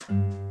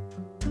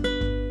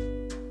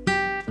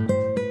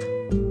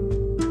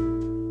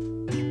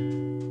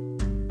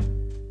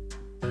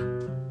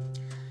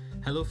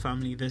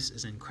family. This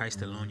is In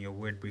Christ Alone, your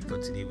word brief for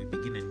today. We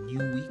begin a new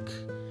week,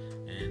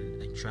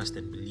 and I trust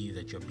and believe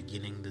that you're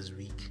beginning this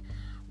week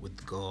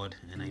with God,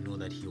 and I know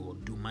that He will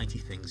do mighty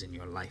things in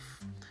your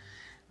life.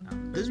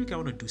 This week I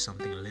want to do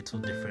something a little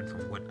different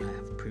from what I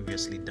have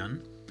previously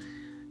done,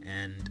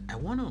 and I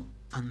want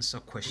to answer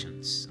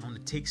questions. I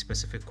want to take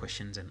specific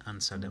questions and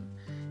answer them.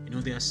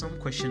 There are some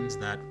questions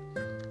that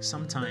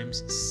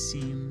sometimes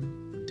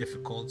seem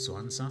difficult to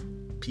answer.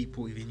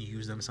 People even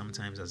use them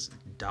sometimes as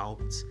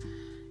doubts,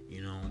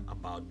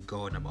 about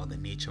God, about the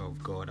nature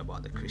of God,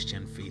 about the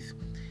Christian faith.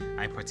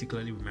 I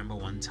particularly remember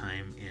one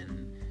time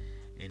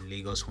in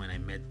Lagos when I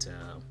met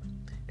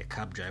a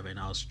cab driver, and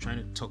I was trying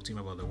to talk to him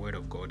about the Word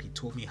of God. He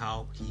told me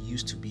how he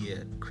used to be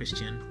a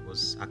Christian,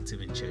 was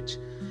active in church,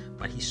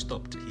 but he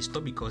stopped. He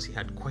stopped because he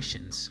had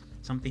questions,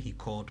 something he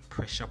called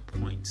pressure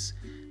points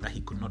that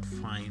he could not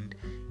find,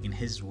 in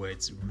his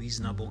words,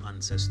 reasonable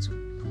answers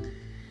to.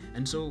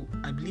 And so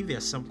I believe there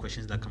are some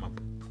questions that come up.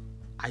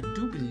 I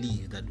do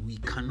believe that we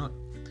cannot,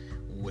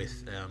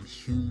 with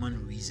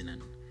human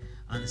reasoning,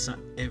 answer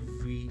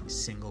every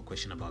single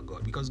question about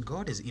God, because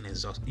God is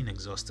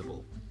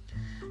inexhaustible.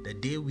 The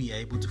day we are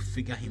able to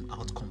figure Him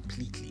out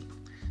completely,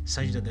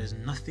 such that there's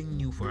nothing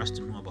new for us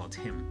to know about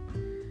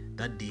Him,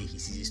 that day He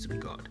ceases to be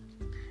God.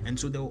 And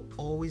so there will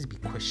always be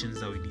questions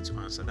that we need to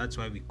answer. That's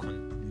why we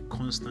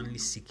constantly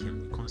seek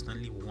Him. We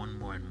constantly want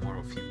more and more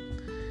of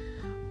Him.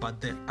 But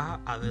there are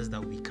others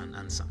that we can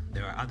answer.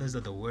 There are others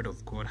that the Word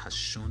of God has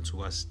shown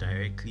to us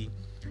directly,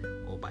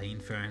 or by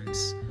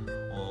inference,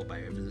 or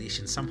by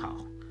revelation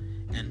somehow.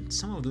 And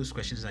some of those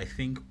questions, I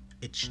think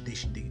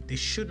they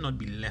should not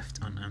be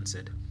left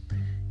unanswered.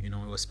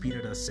 It was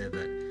Peter that said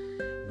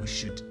that we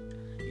should,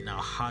 in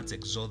our hearts,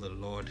 exalt the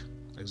Lord,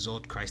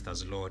 exalt Christ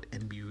as Lord,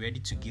 and be ready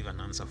to give an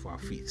answer for our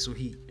faith. So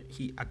he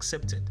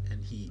accepted,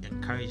 and he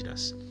encouraged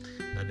us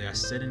that there are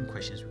certain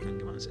questions we can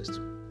give answers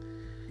to.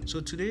 So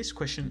today's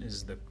question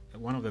is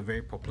one of the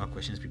very popular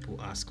questions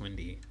people ask when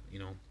they,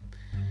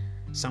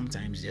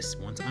 sometimes just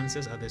want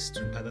answers,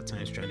 other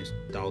times trying to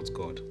doubt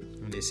God.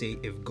 When they say,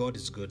 if God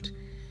is good,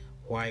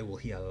 why will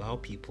He allow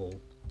people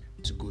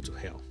to go to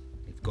hell?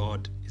 If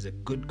God is a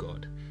good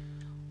God,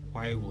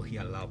 why will He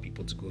allow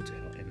people to go to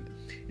hell?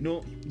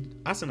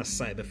 And as an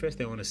aside, the first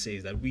thing I want to say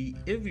is that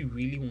if we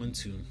really want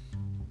to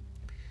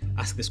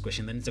ask this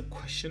question, then it's a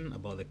question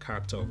about the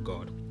character of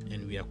God,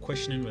 and we are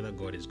questioning whether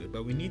God is good.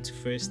 But we need to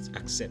first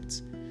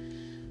accept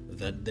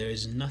that there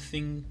is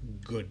nothing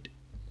good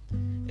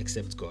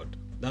except God.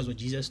 That's what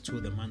Jesus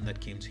told the man that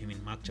came to Him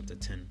in Mark chapter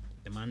 10.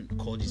 The man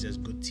called Jesus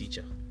good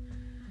teacher.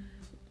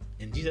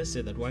 And Jesus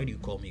said that, why do you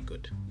call me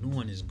good? No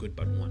one is good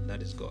but one,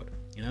 that is God.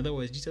 In other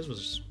words, Jesus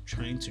was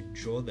trying to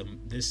draw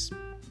this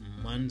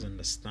man's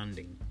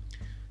understanding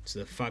to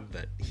the fact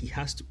that he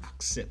has to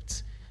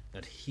accept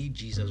that He,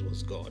 Jesus,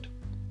 was God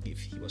if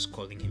He was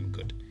calling Him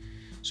good.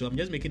 So I'm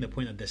just making the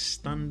point that the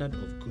standard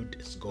of good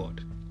is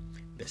God.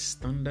 The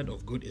standard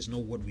of good is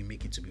not what we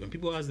make it to be. When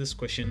people ask this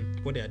question,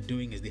 what they are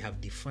doing is they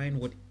have defined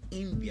what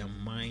in their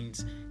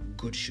minds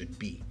good should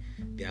be.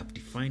 They have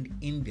defined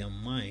in their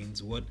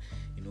minds what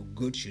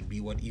good should be,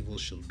 what evil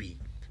should be.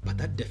 But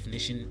that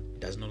definition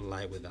does not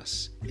lie with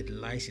us. It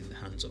lies in the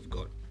hands of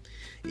God.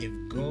 If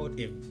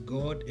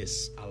God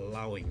is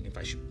allowing, if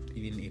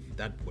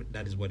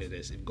that is what it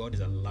is, if God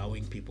is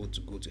allowing people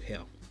to go to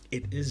hell,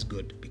 it is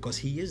good, because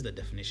He is the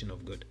definition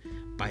of good.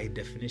 By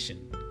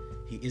definition,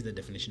 He is the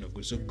definition of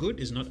good. So good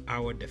is not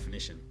our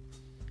definition.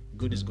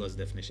 Good is God's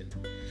definition.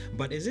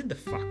 But is it the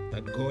fact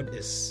that God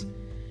is,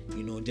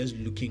 just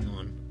looking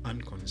on,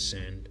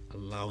 unconcerned,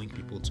 allowing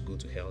people to go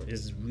to hell?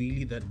 Is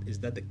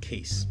that the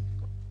case?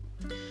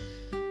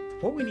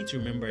 What we need to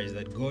remember is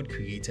that God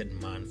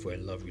created man for a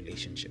love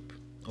relationship.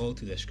 All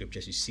through the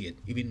scriptures you see it.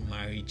 Even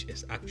marriage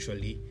is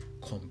actually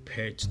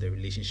compared to the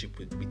relationship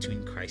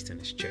between Christ and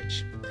His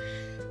church.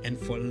 And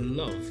for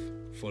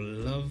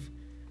love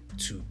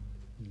to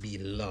be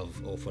love,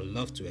 or for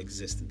love to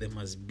exist, there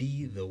must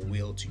be the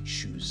will to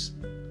choose.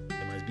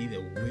 There must be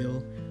the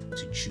will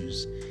to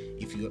choose.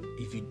 If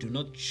you do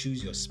not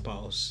choose your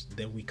spouse,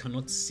 then we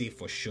cannot say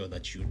for sure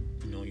that you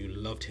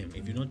loved him.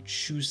 If you don't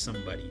choose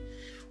somebody,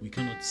 we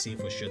cannot say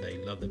for sure that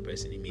you love the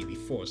person. It may be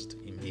forced,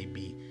 it may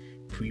be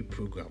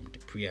pre-programmed,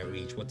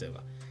 pre-arranged,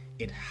 whatever.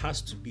 It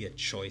has to be a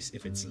choice.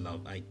 If it's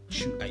love, I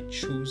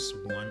choose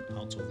one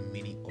out of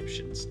many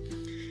options.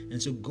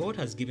 And so God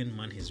has given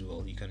man his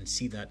will. You can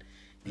see that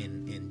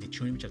in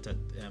Deuteronomy chapter,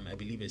 I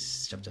believe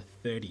it's chapter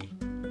 30,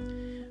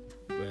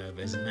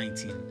 verse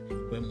 19,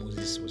 where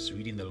Moses was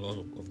reading the law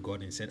of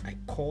God and said, I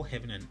call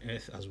heaven and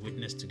earth as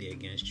witness today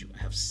against you.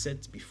 I have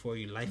set before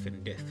you life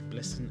and death,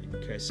 blessing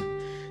and cursing.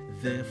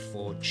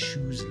 Therefore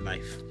choose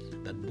life,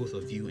 that both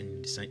of you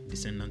and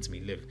descendants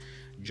may live.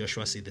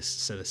 Joshua said the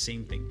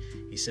same thing.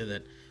 He said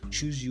that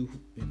choose you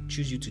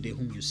today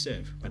whom you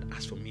serve, but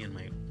as for me and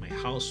my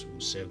house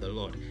will serve the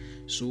Lord.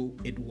 So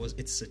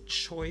it's a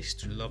choice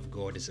to love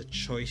God. It's a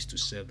choice to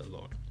serve the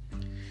Lord.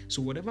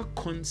 So whatever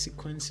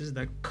consequences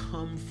that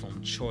come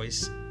from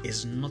choice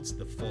is not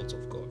the fault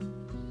of God.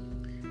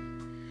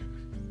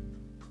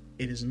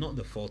 It is not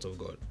the fault of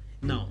God.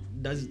 Now,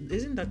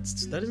 doesn't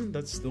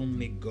that still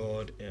make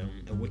God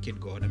a wicked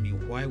God? I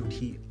mean, why would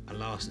He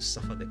allow us to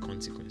suffer the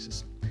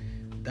consequences?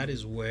 That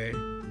is where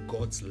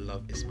God's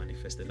love is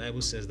manifested. The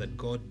Bible says that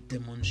God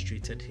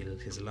demonstrated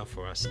His love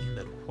for us in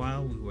that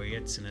while we were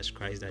yet sinners,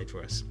 Christ died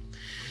for us.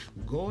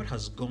 God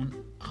has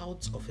gone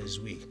out of His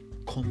way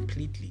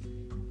completely,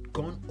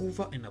 gone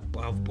over and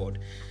above board,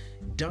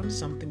 done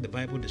something the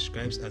Bible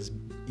describes as,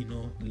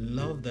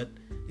 love that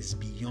is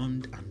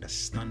beyond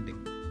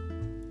understanding.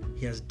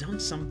 He has done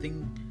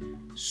something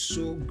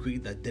so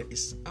great that there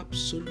is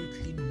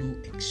absolutely no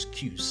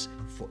excuse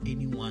for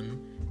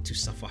anyone to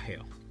suffer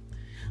hell.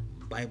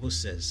 Bible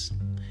says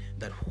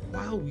that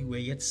while we were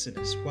yet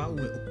sinners, while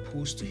we were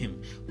opposed to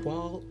Him,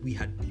 while we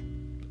had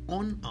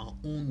on our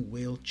own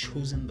will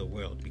chosen the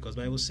world, because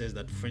Bible says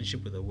that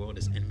friendship with the world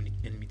is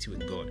enmity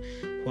with God.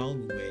 While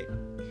we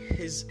were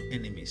His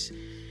enemies,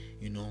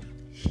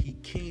 He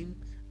came,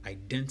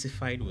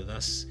 identified with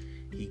us.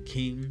 He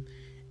came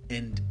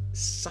and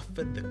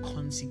suffered the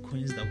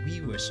consequence that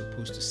we were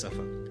supposed to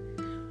suffer.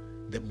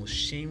 The most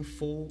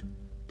shameful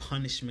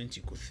punishment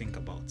you could think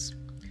about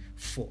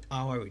for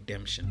our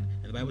redemption.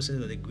 And the Bible says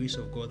that the grace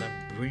of God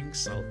that brings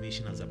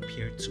salvation has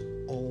appeared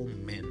to all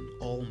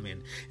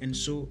men. And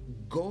so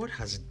God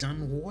has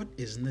done what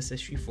is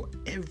necessary for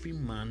every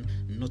man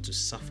not to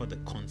suffer the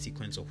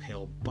consequence of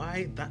hell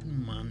by that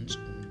man's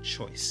own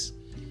choice.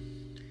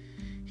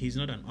 He's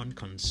not an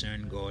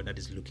unconcerned God that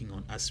is looking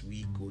on as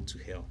we go to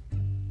hell.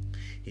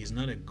 He's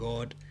not a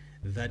God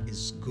that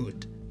is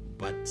good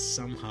but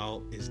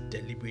somehow is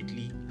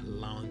deliberately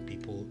allowing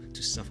people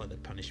to suffer the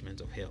punishment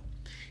of hell.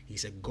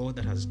 He's a God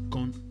that has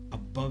gone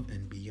above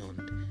and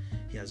beyond.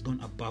 He has gone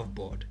above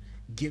board,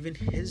 given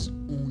His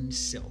own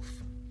self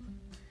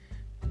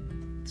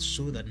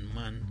so that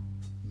man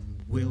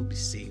will be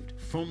saved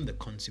from the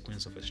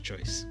consequence of his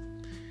choice.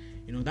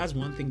 That's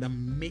one thing that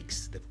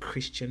makes the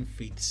Christian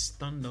faith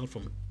stand out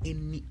from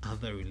any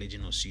other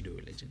religion or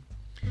pseudo-religion.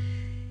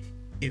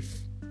 If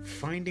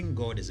finding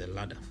God is a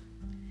ladder,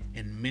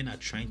 and men are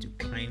trying to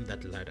climb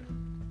that ladder,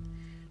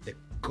 the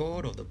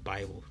God of the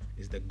Bible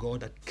is the God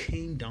that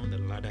came down the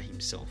ladder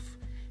Himself,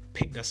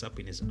 picked us up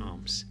in His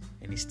arms,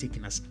 and is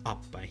taking us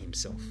up by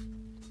Himself.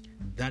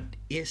 That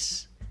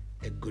is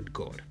a good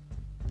God.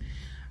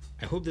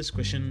 I hope this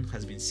question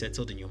has been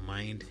settled in your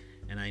mind,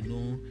 and I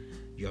know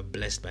you are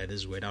blessed by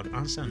this word. I'll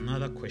answer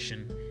another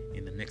question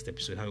in the next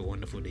episode. Have a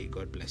wonderful day.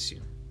 God bless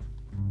you.